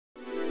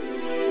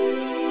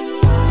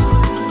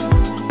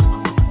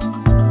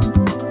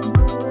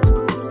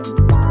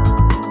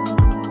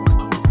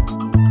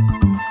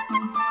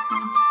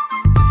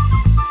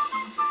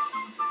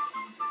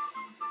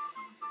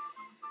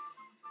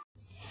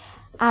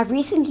I've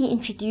recently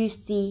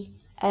introduced the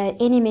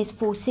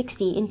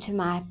NMS460 into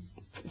my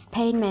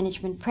pain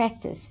management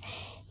practice.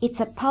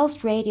 It's a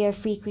pulsed radio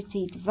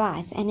frequency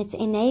device, and it's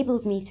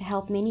enabled me to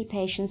help many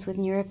patients with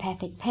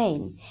neuropathic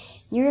pain.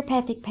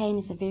 Neuropathic pain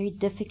is a very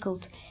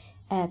difficult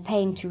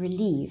pain to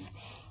relieve,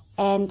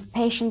 and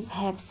patients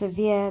have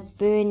severe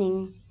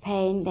burning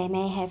pain. They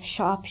may have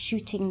sharp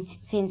shooting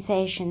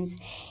sensations,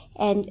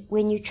 and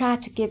when you try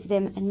to give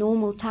them a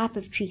normal type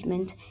of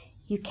treatment,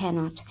 you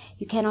cannot.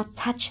 You cannot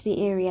touch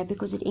the area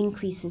because it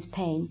increases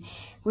pain.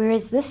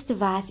 Whereas this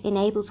device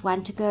enables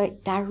one to go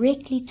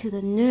directly to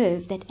the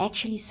nerve that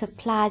actually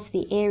supplies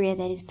the area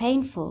that is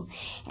painful.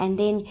 And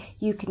then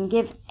you can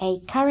give a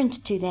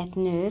current to that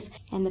nerve,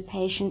 and the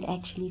patient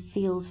actually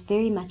feels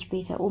very much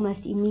better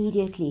almost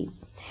immediately.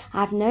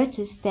 I've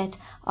noticed that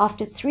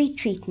after 3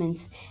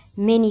 treatments,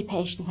 many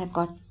patients have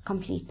got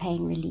complete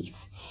pain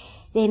relief.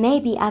 There may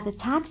be other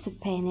types of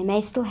pain. They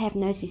may still have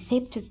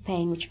nociceptive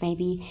pain, which may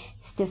be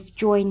stiff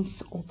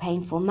joints or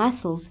painful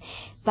muscles,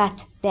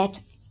 but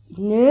that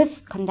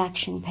nerve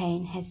conduction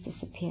pain has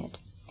disappeared.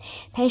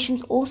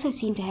 Patients also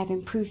seem to have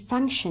improved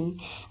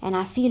function, and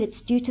I feel it's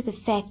due to the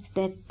fact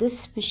that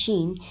this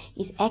machine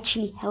is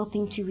actually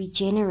helping to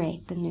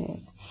regenerate the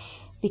nerve.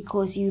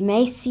 Because you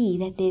may see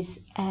that there's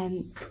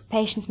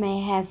patients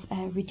may have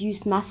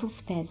reduced muscle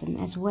spasm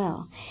as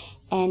well,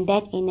 and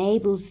that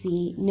enables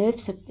the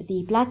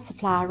blood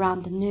supply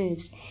around the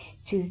nerves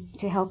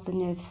to help the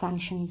nerves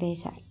function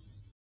better.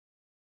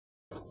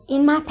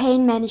 In my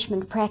pain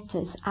management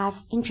practice,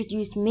 I've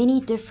introduced many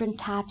different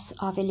types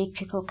of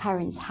electrical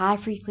currents, high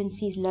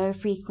frequencies, low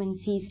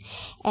frequencies,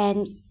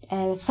 and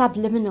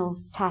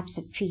subliminal types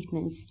of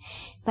treatments.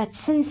 But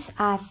since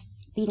I've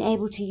been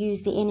able to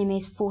use the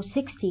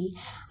NMS460,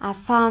 I've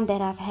found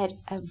that I've had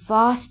a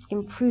vast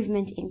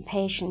improvement in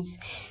patients'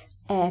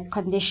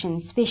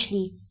 conditions,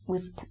 especially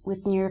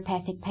with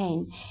neuropathic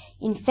pain.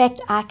 In fact,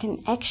 I can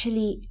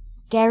actually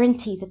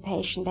guarantee the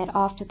patient that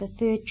after the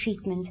 3rd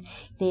treatment,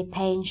 their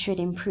pain should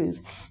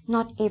improve.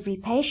 Not every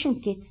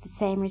patient gets the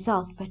same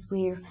result, but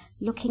we're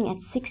looking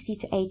at 60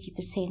 to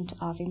 80%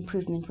 of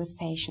improvement with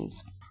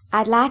patients.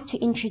 I'd like to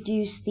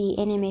introduce the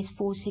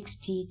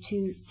NMS460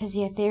 to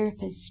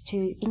physiotherapists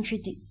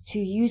to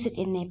use it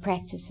in their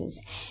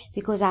practices,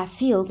 because I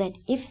feel that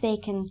if they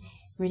can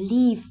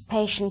relieve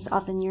patients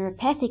of the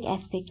neuropathic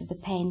aspect of the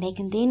pain, they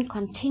can then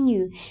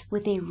continue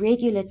with their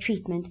regular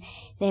treatment.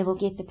 They will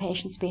get the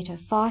patients better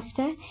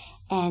faster,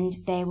 and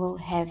they will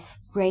have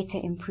greater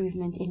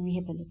improvement in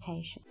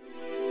rehabilitation.